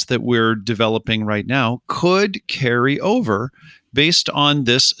habits that we're developing right now could carry over based on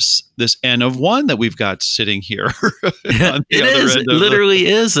this N of one that we've got sitting here. It literally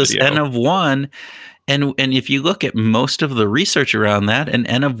is this N of one. And if you look at most of the research around that, an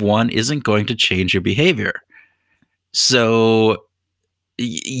N of one isn't going to change your behavior. So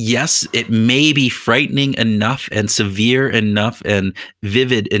yes, it may be frightening enough and severe enough and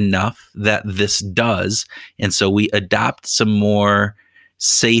vivid enough that this does. And so we adopt some more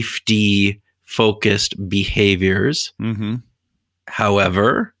safety focused behaviors. Mm-hmm.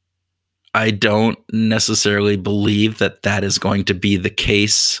 However, I don't necessarily believe that is going to be the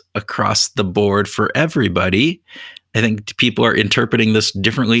case across the board for everybody. I think people are interpreting this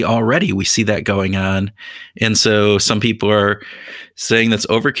differently already. We see that going on. And so some people are saying that's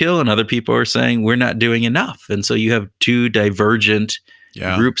overkill, and other people are saying we're not doing enough. And so you have two divergent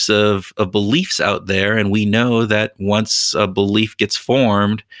groups of beliefs out there. And we know that once a belief gets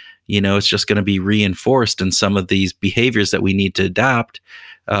formed, it's just going to be reinforced, and some of these behaviors that we need to adopt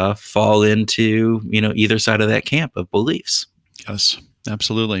fall into, either side of that camp of beliefs. Yes,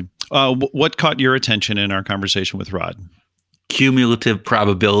 absolutely. What caught your attention in our conversation with Rod? Cumulative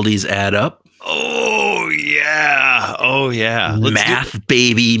probabilities add up. Oh yeah. Math,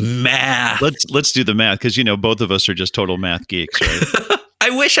 baby, math. Let's do the math, because both of us are just total math geeks, right? I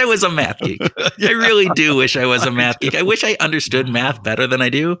wish I was a math geek. I really do wish I was a math geek. I wish I understood math better than I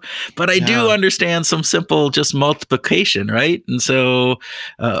do, but I do understand some simple just multiplication, right? And so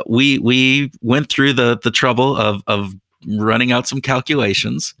we went through the trouble of running out some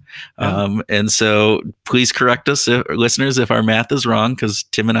calculations. And so please correct us, listeners, if our math is wrong, because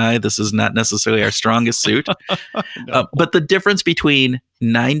Tim and I, this is not necessarily our strongest suit. No. But the difference between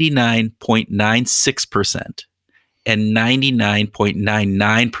 99.96% and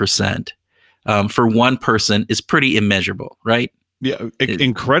 99.99% for one person is pretty immeasurable, right? Yeah,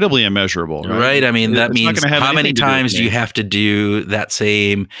 incredibly immeasurable, right? I mean, that means how many times do you have to do that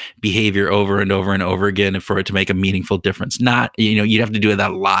same behavior over and over and over again for it to make a meaningful difference? Not, you'd have to do it that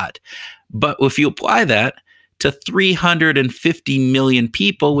a lot. But if you apply that to 350 million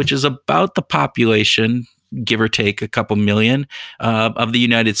people, which is about the population, give or take a couple million, of the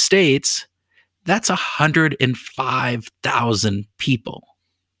United States, that's 105,000 people.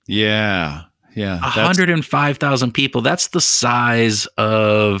 Yeah. 105,000 people. That's the size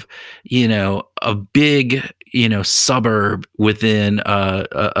of, a big, suburb within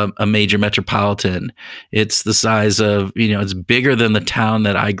a major metropolitan. It's the size of, it's bigger than the town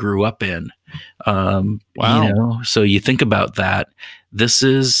that I grew up in. Wow. So you think about that. That's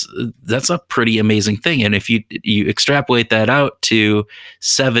a pretty amazing thing. And if you extrapolate that out to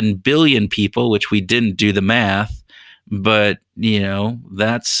 7 billion people, which we didn't do the math, but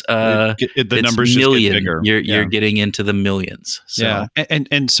that's the numbers million. Just get bigger. You're getting into the millions. So. Yeah,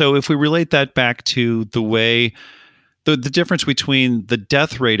 and so if we relate that back to the way the difference between the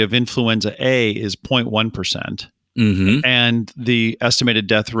death rate of influenza A is 0.1%, and the estimated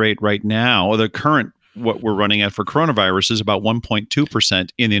death rate right now, or the current what we're running at for coronavirus, is about 1.2%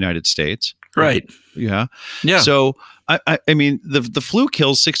 in the United States. Right. Yeah. So I mean, the flu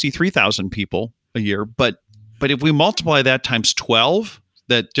kills 63,000 people a year, but if we multiply that times 12,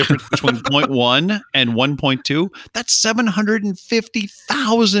 that difference between 0.1 and 1.2, that's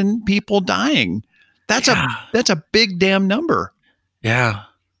 750,000 people dying. That's a big damn number. Yeah.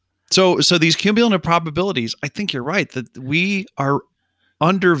 So these cumulative probabilities, I think you're right that we are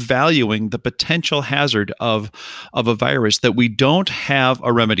undervaluing the potential hazard of a virus that we don't have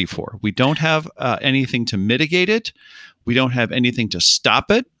a remedy for. We don't have anything to mitigate it. We don't have anything to stop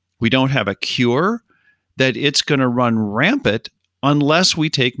it. We don't have a cure. That it's going to run rampant unless we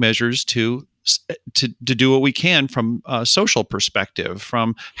take measures to do what we can from a social perspective,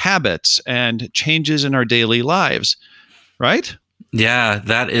 from habits and changes in our daily lives, right? Yeah,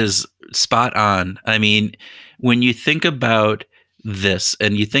 that is spot on. I mean, when you think about this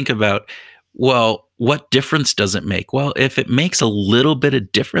and you think about, well, what difference does it make? Well, if it makes a little bit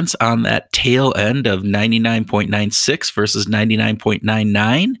of difference on that tail end of 99.96 versus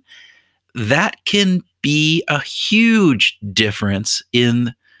 99.99, that can be a huge difference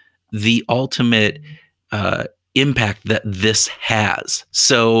in the ultimate impact that this has.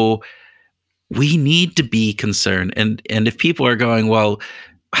 So we need to be concerned. And if people are going, well,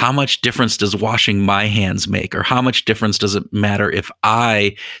 how much difference does washing my hands make? Or how much difference does it matter if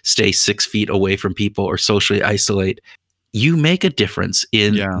I stay 6 feet away from people or socially isolate? You make a difference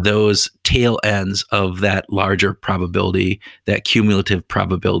in those tail ends of that larger probability, that cumulative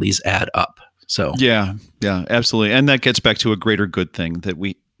probabilities add up. So yeah, absolutely. And that gets back to a greater good thing that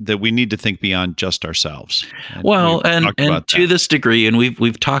we need to think beyond just ourselves. And to this degree, and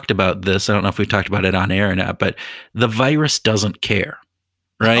we've talked about this. I don't know if we've talked about it on air or not, but the virus doesn't care.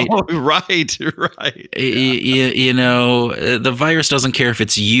 Right. Oh, right. Yeah. The virus doesn't care if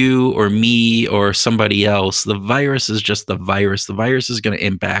it's you or me or somebody else. The virus is just the virus. The virus is going to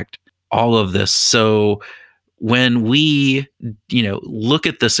impact all of this. So when we, look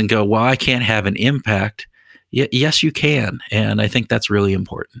at this and go, well, I can't have an impact. Yes, you can. And I think that's really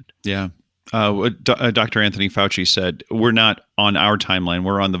important. Yeah. Dr. Anthony Fauci said, we're not on our timeline,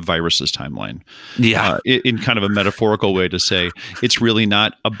 we're on the virus's timeline. Yeah. In kind of a metaphorical way to say, it's really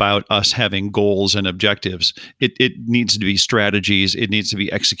not about us having goals and objectives. It needs to be strategies. It needs to be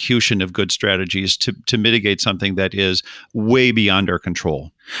execution of good strategies to mitigate something that is way beyond our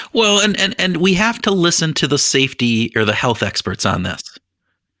control. Well, and we have to listen to the safety or the health experts on this,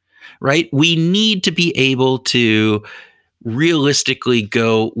 right? We need to be able to realistically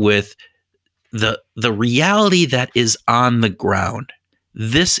go with the reality that is on the ground.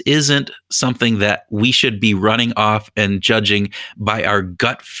 This isn't something that we should be running off and judging by our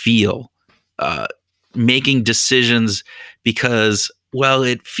gut feel, making decisions because, well,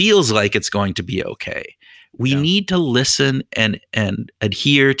 it feels like it's going to be okay. We need to listen and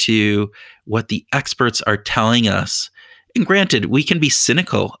adhere to what the experts are telling us. And granted, we can be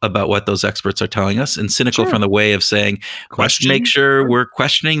cynical about what those experts are telling us, and cynical from the way of saying, let's make sure we're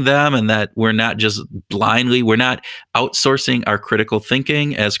questioning them and that we're not just blindly, we're not outsourcing our critical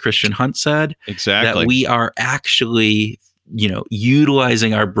thinking, as Christian Hunt said. Exactly. That we are actually,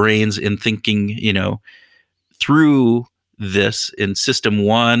 utilizing our brains in thinking, through this in system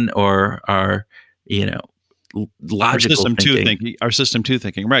one or our, logical our system two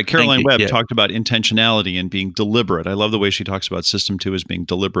thinking. Right. Caroline Webb talked about intentionality and being deliberate. I love the way she talks about system two as being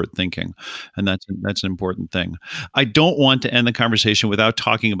deliberate thinking. And that's an important thing. I don't want to end the conversation without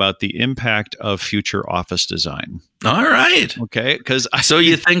talking about the impact of future office design. All right. Okay. So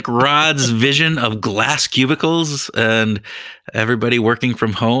you think Rod's vision of glass cubicles and everybody working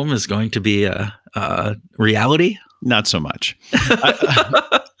from home is going to be a reality? Not so much.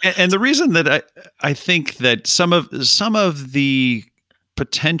 And the reason that I think that some of the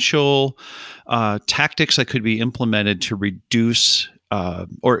potential tactics that could be implemented to reduce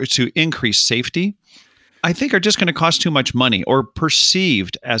or to increase safety, I think are just going to cost too much money, or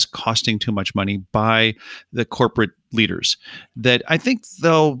perceived as costing too much money by the corporate leaders, that I think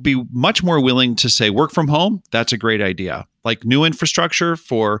they'll be much more willing to say work from home. That's a great idea. Like new infrastructure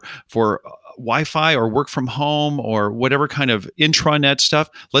for Wi-Fi or work from home or whatever kind of intranet stuff.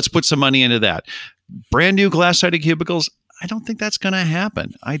 Let's put some money into that. Brand new glass-sided cubicles. I don't think that's going to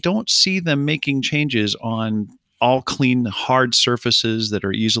happen. I don't see them making changes on all clean, hard surfaces that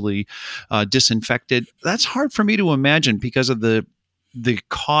are easily disinfected. That's hard for me to imagine because of the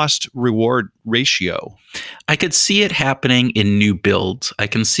cost reward ratio. I could see it happening in new builds. I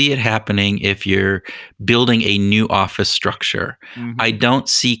can see it happening if you're building a new office structure. Mm-hmm. I don't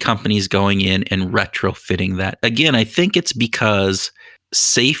see companies going in and retrofitting that. Again, I think it's because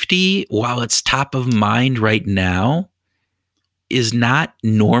safety, while it's top of mind right now, is not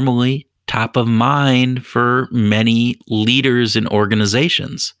normally top of mind for many leaders in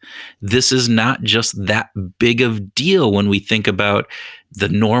organizations. This is not just that big of deal when we think about the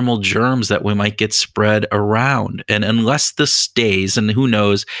normal germs that we might get spread around. And unless this stays, and who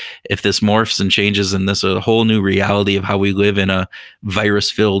knows if this morphs and changes and this is a whole new reality of how we live in a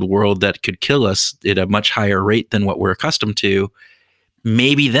virus-filled world that could kill us at a much higher rate than what we're accustomed to,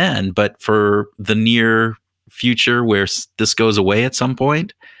 maybe then. But for the near future where this goes away at some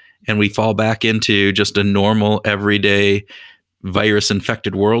point, and we fall back into just a normal, everyday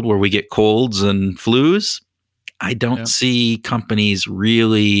virus-infected world where we get colds and flus, I don't see companies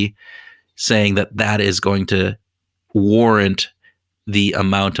really saying that that is going to warrant the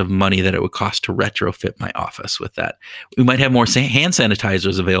amount of money that it would cost to retrofit my office with that. We might have more hand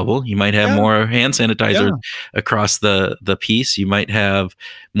sanitizers available. You might have more hand sanitizer across the piece. You might have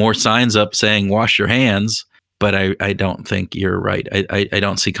more signs up saying, wash your hands. But I don't think you're right. I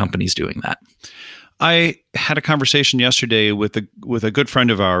don't see companies doing that. I had a conversation yesterday with a good friend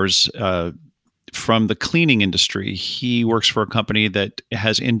of ours from the cleaning industry. He works for a company that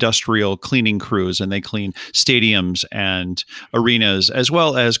has industrial cleaning crews, and they clean stadiums and arenas as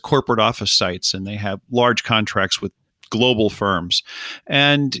well as corporate office sites. And they have large contracts with global firms.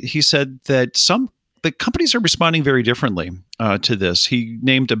 And he said that the companies are responding very differently to this. He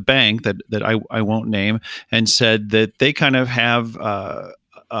named a bank that I won't name and said that they kind of have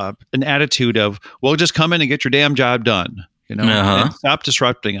an attitude of, well, just come in and get your damn job done. And stop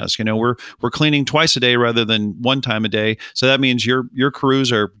disrupting us. We're cleaning twice a day rather than one time a day. So that means your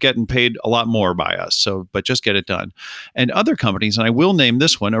crews are getting paid a lot more by us. But just get it done. And other companies, and I will name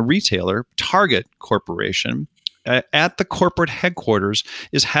this one, a retailer, Target Corporation, at the corporate headquarters,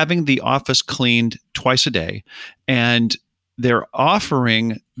 is having the office cleaned twice a day. And they're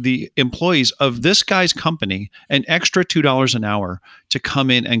offering the employees of this guy's company an extra $2 an hour to come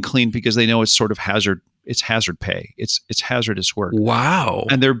in and clean because they know it's sort of hazard pay. It's hazardous work. Wow.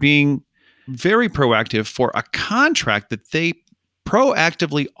 And they're being very proactive for a contract that they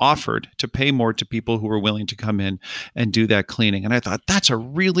proactively offered to pay more to people who were willing to come in and do that cleaning. And I thought that's a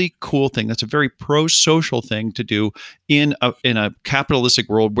really cool thing. That's a very pro-social thing to do in a capitalistic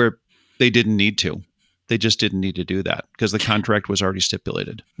world where they didn't need to. They just didn't need to do that because the contract was already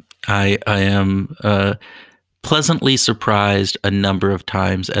stipulated. I am pleasantly surprised a number of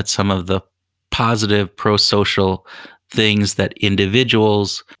times at some of the positive pro-social things that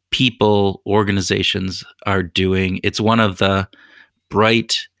individuals, people, organizations are doing. It's one of the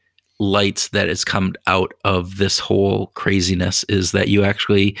bright lights that has come out of this whole craziness, is that you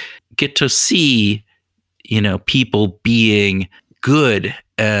actually get to see, people being good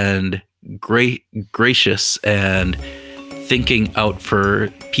and gracious and thinking out for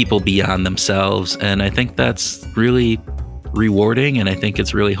people beyond themselves. And I think that's really rewarding, and I think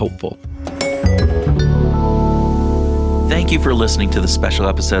it's really hopeful. Thank you for listening to the special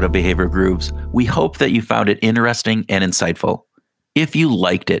episode of Behavioral Grooves. We hope that you found it interesting and insightful. If you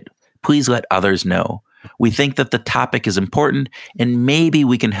liked it, please let others know. We think that the topic is important, and maybe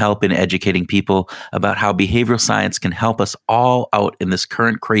we can help in educating people about how behavioral science can help us all out in this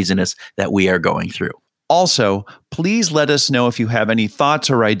current craziness that we are going through. Also, please let us know if you have any thoughts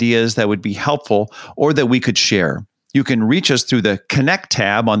or ideas that would be helpful or that we could share. You can reach us through the Connect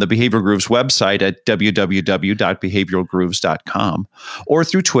tab on the Behavioral Grooves website at www.behavioralgrooves.com, or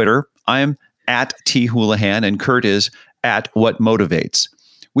through Twitter. I'm at T. Houlihan and Kurt is at What Motivates.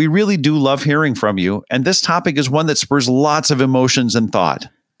 We really do love hearing from you, and this topic is one that spurs lots of emotions and thought.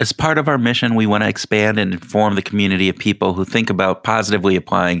 As part of our mission, we want to expand and inform the community of people who think about positively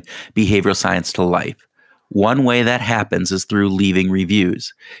applying behavioral science to life. One way that happens is through leaving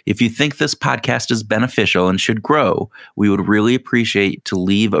reviews. If you think this podcast is beneficial and should grow, we would really appreciate to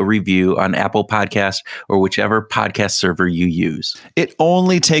leave a review on Apple Podcasts or whichever podcast server you use. It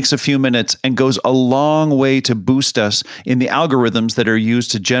only takes a few minutes and goes a long way to boost us in the algorithms that are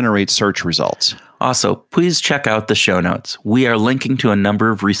used to generate search results. Also, please check out the show notes. We are linking to a number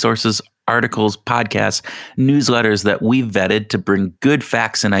of resources, articles, podcasts, newsletters that we vetted to bring good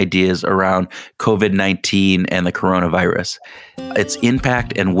facts and ideas around COVID-19 and the coronavirus, its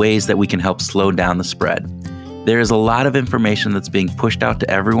impact, and ways that we can help slow down the spread. There is a lot of information that's being pushed out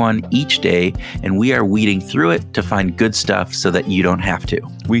to everyone each day, and we are weeding through it to find good stuff so that you don't have to.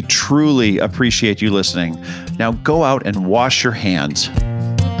 We truly appreciate you listening. Now go out and wash your hands.